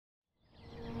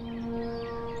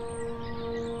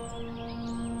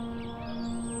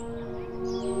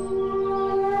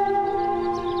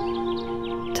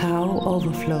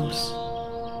Overflows.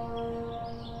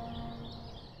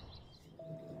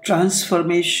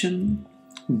 Transformation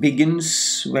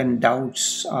begins when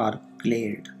doubts are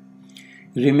cleared.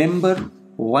 Remember,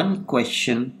 one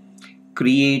question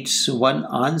creates one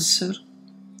answer,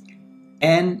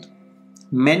 and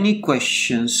many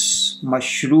questions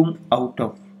mushroom out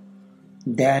of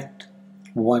that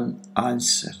one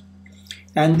answer.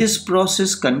 And this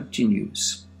process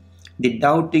continues. The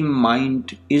doubting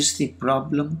mind is the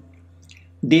problem.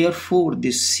 Therefore,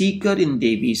 the seeker in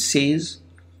Devi says,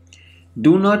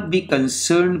 "Do not be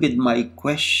concerned with my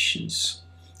questions.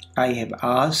 I have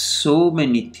asked so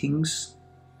many things.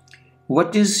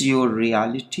 What is your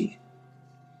reality?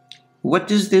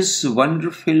 What is this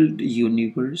wonder-filled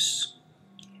universe?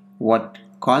 What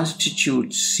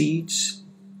constitutes seeds?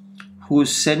 Who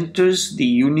centers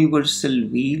the universal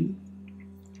wheel?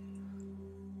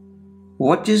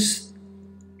 What is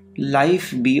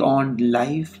life beyond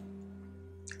life?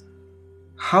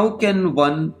 How can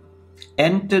one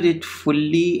enter it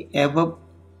fully above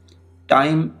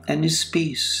time and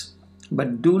space?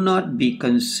 But do not be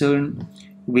concerned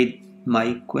with my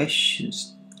questions."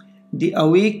 The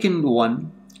awakened one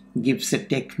gives a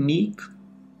technique.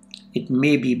 It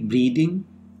may be breathing,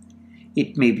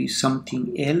 it may be something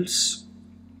else.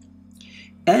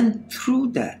 And through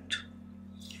that,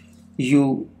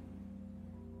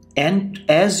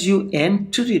 as you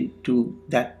enter into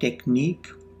that technique,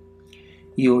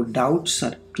 your doubts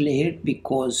are cleared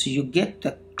because you get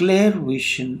a clear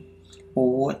vision of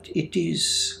what it is.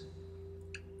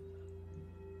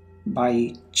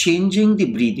 By changing the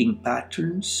breathing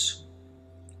patterns,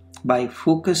 by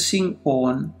focusing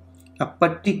on a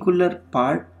particular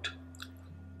part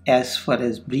as far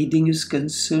as breathing is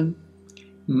concerned,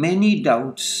 many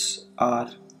doubts are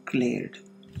cleared.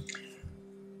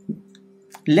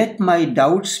 "Let my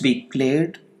doubts be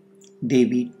cleared,"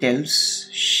 Devi tells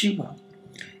Shiva.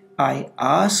 "I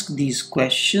ask these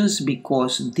questions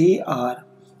because they are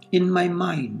in my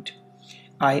mind.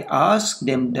 I ask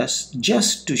them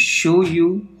just to show you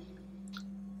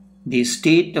the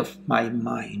state of my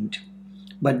mind,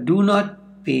 but do not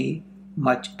pay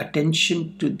much attention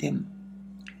to them.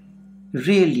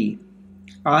 Really,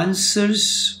 answers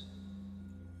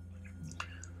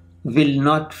will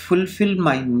not fulfill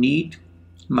my need.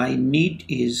 My need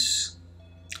is,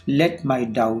 let my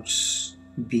doubts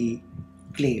be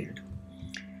cleared."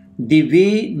 The way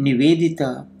Nivedita,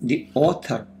 the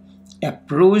author,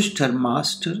 approached her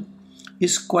master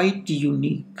is quite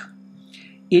unique.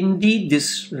 Indeed, this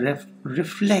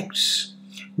reflects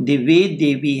the way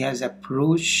Devi has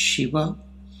approached Shiva,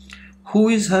 who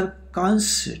is her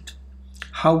consort.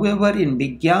 However, in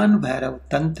Vigyan Bhairav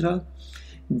Tantra,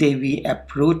 Devi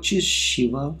approaches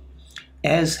Shiva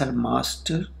as her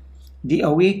master, the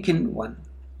awakened one.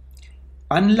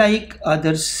 Unlike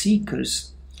other seekers,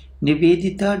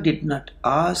 Nivedita did not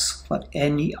ask for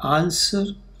any answer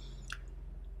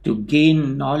to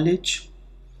gain knowledge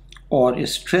or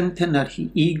strengthen her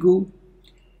ego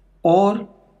or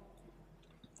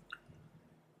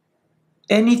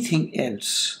anything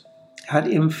else. Her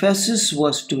emphasis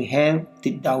was to have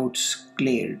the doubts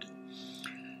cleared.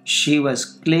 She was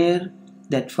clear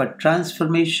that for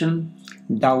transformation,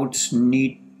 doubts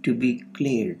need to be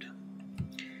cleared.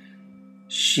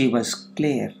 She was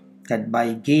clear that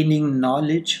by gaining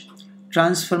knowledge,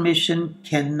 transformation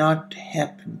cannot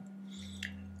happen.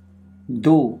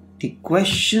 Though the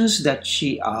questions that she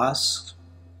asks,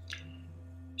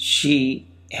 she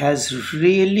has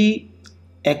really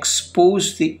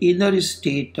exposed the inner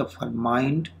state of her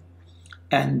mind,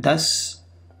 and thus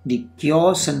the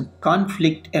chaos and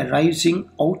conflict arising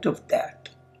out of that.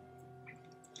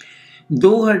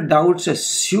 Though her doubts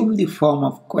assume the form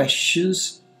of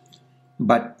questions,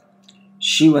 but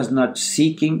she was not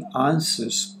seeking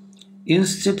answers.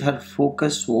 Instead, her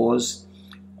focus was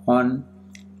on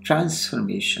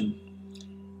transformation.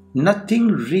 Nothing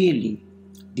really,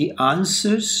 the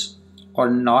answers or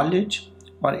knowledge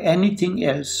or anything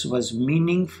else was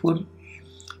meaningful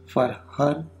for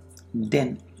her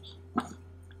then.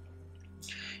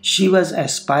 She was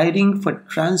aspiring for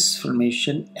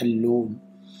transformation alone,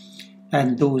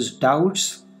 and those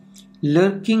doubts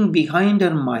lurking behind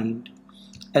her mind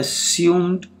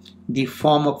assumed the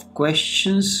form of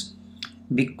questions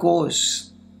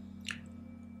because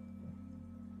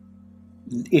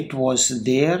it was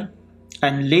there,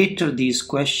 and later these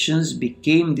questions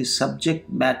became the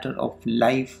subject matter of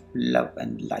life, love,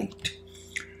 and light.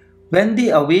 When the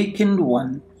awakened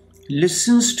one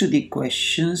listens to the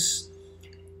questions,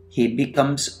 he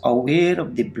becomes aware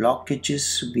of the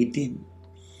blockages within,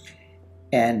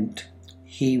 and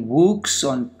he works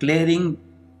on clearing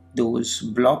those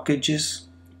blockages.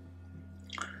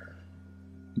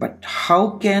 But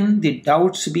how can the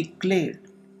doubts be cleared?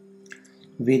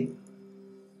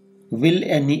 Will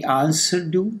any answer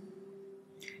do?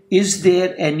 Is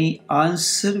there any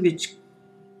answer which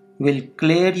will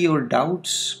clear your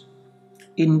doubts?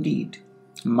 Indeed,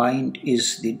 mind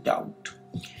is the doubt.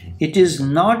 It is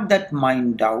not that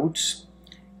mind doubts,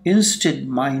 instead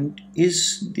mind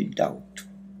is the doubt.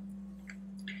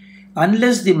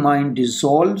 Unless the mind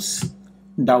dissolves,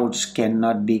 doubts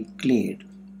cannot be cleared.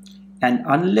 And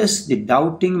unless the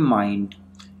doubting mind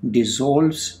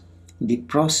dissolves, the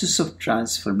process of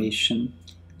transformation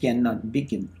cannot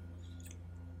begin.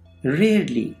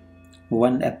 Rarely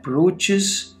one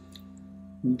approaches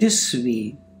this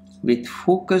way with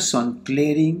focus on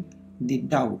clearing the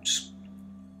doubts.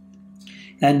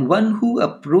 And one who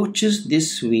approaches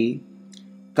this way,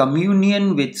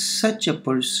 communion with such a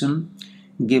person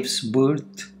gives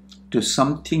birth to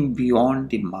something beyond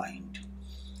the mind.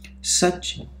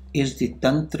 Such is the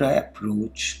Tantra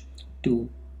approach to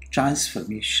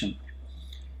transformation.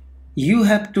 You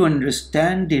have to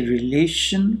understand the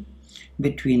relation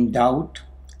between doubt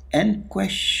and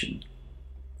question.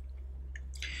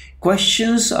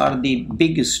 Questions are the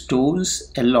big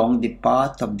stones along the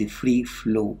path of the free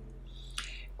flow.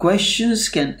 Questions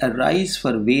can arise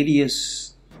for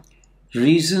various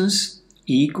reasons: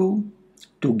 ego,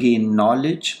 to gain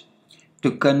knowledge,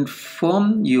 to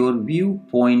confirm your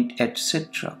viewpoint,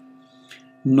 etc.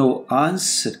 No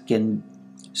answer can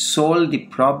solve the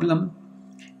problem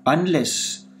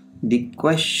unless the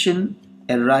question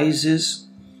arises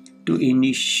to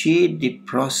initiate the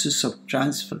process of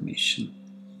transformation.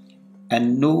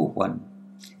 And no one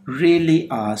really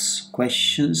asks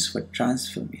questions for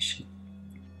transformation.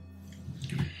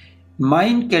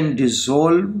 Mind can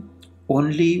dissolve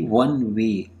only one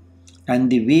way,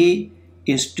 and the way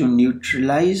is to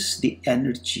neutralize the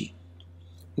energy.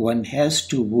 One has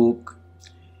to work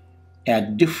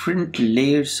at different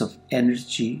layers of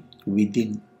energy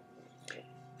within.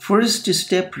 First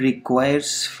step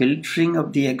requires filtering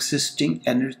of the existing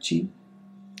energy.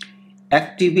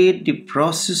 Activate the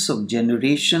process of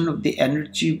generation of the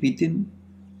energy within,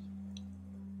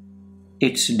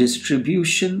 its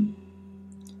distribution,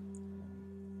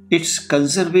 its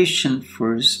conservation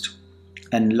first,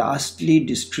 and lastly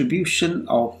distribution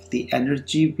of the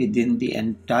energy within the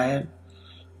entire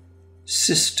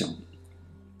system.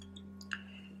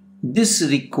 This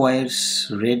requires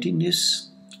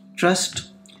readiness, trust,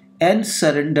 and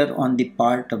surrender on the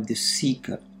part of the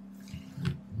seeker.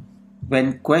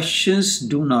 When questions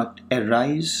do not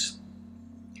arise,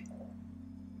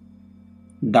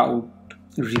 doubt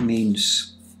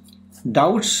remains.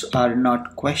 Doubts are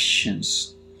not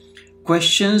questions.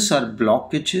 Questions are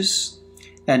blockages,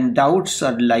 and doubts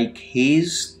are like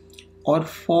haze or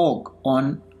fog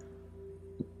on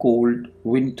a cold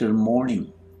winter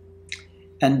morning.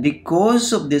 And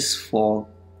because of this fog,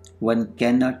 one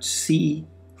cannot see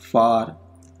far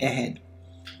ahead.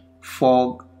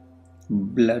 Fog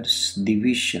blurs the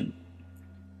vision.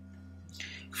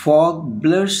 Fog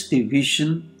blurs the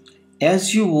vision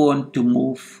as you want to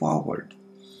move forward.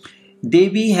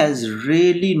 Devi has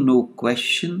really no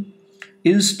question.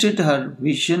 Instead, her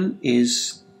vision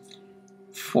is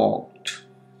fogged.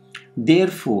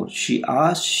 Therefore, she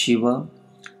asked Shiva,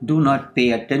 "Do not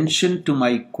pay attention to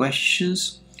my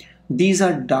questions. These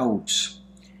are doubts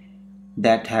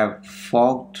that have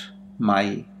fogged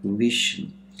my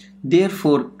vision.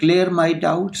 Therefore, clear my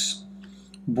doubts."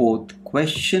 Both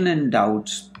question and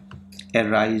doubts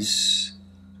arise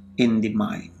in the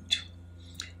mind.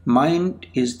 Mind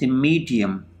is the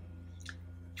medium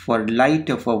for light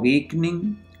of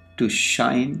awakening to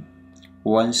shine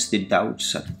once the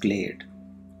doubts are cleared.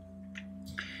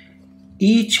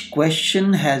 Each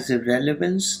question has a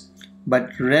relevance,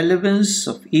 but relevance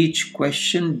of each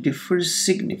question differs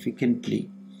significantly.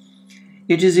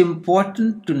 It is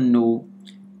important to know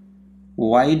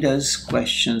why does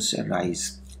questions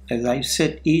arise. As I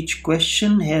said, each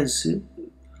question has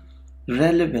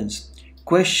relevance.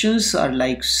 Questions are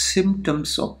like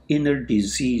symptoms of inner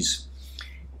disease.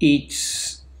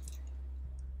 Each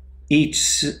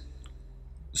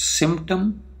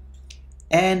symptom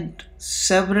and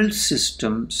several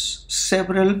systems,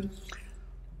 several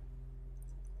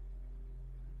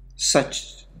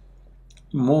such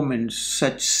moments,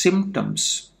 such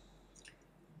symptoms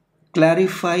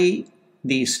clarify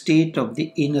the state of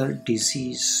the inner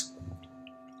disease.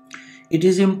 It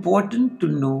is important to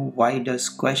know why does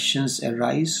questions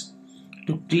arise: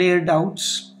 to clear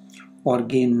doubts or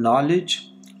gain knowledge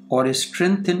or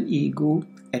strengthen ego,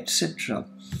 etc.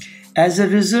 As a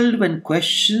result, when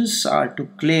questions are to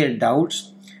clear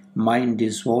doubts, mind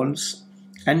dissolves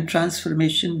and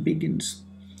transformation begins.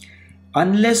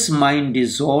 Unless mind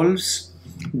dissolves,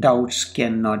 doubts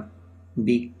cannot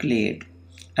be cleared.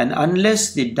 And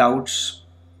unless the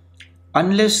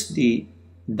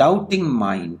doubting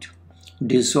mind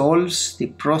dissolves, the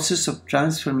process of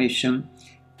transformation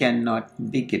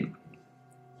cannot begin.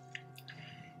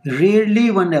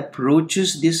 Rarely one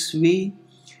approaches this way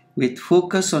with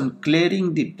focus on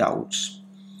clearing the doubts.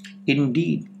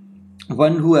 Indeed,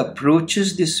 one who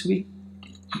approaches this way,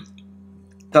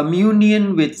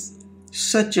 communion with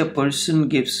such a person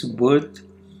gives birth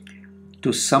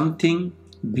to something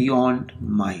beyond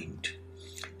mind.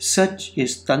 Such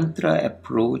is Tantra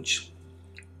approach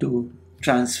to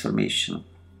transformation.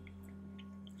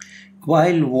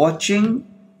 While watching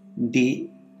the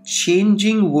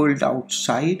changing world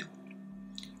outside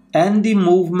and the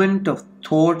movement of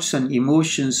thoughts and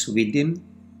emotions within,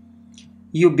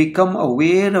 you become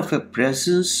aware of a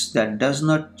presence that does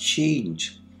not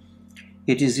change.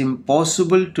 It is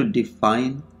impossible to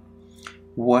define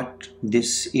what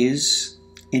this is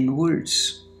in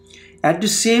words. At the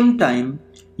same time,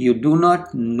 you do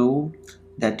not know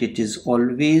that it is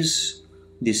always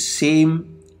the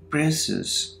same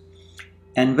presence.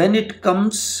 And when it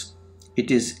comes,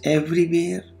 it is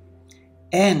everywhere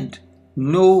and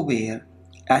nowhere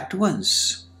at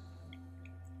once.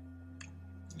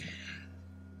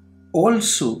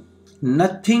 Also,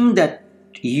 nothing that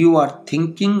you are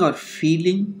thinking or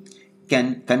feeling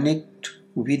can connect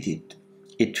with it.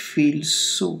 It feels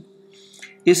so.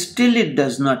 Still, it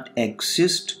does not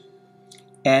exist,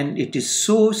 and it is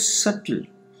so subtle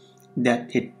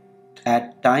that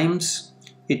at times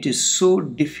it is so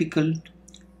difficult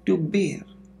to bear.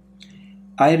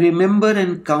 I remember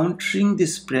encountering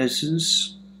this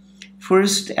presence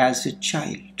first as a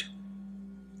child.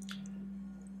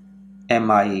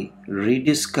 Am I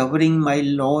rediscovering my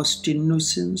lost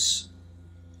innocence?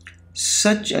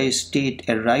 Such a state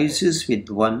arises with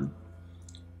one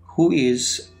who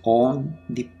is on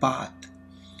the path.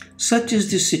 Such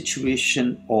is the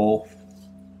situation of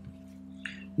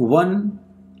one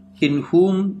in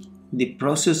whom the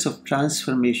process of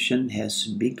transformation has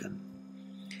begun.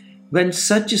 When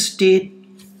such a state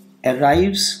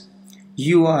arrives,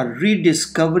 you are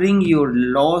rediscovering your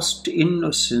lost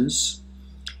innocence.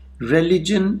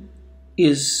 Religion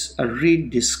is a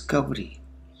rediscovery.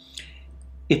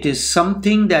 It is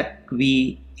something that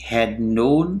we had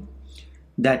known,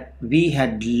 that we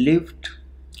had lived,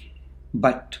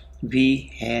 but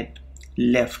we had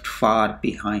left far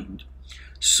behind.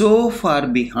 So far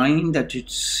behind that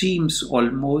it seems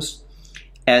almost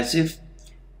as if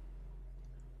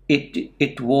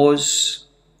it was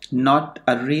not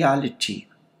a reality,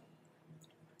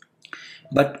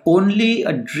 but only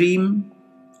a dream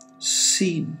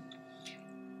scene,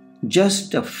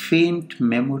 just a faint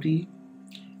memory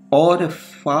or a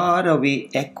faraway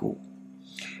echo.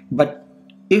 But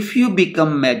if you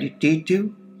become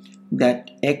meditative,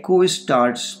 that echo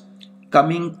starts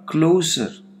coming closer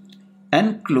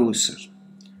and closer.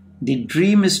 The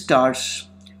dream starts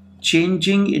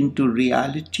changing into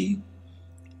reality,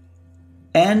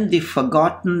 and the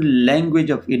forgotten language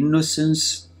of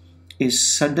innocence is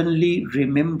suddenly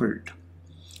remembered.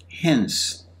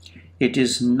 Hence, it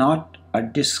is not a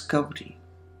discovery.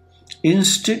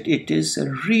 Instead, it is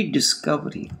a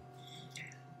rediscovery.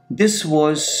 This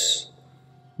was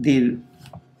the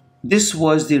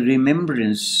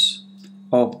remembrance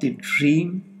of the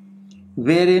dream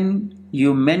wherein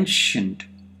you mentioned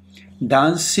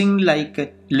dancing like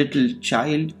a little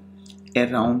child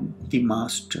around the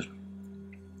master.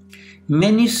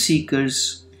 Many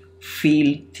seekers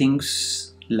feel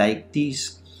things like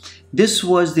these. This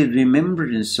was the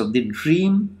remembrance of the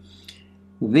dream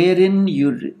wherein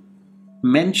you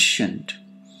mentioned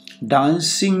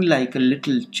dancing like a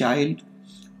little child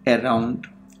around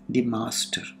the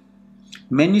master.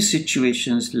 Many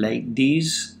situations like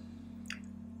these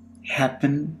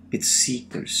happen with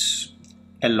seekers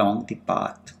along the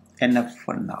path. Enough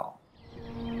for now.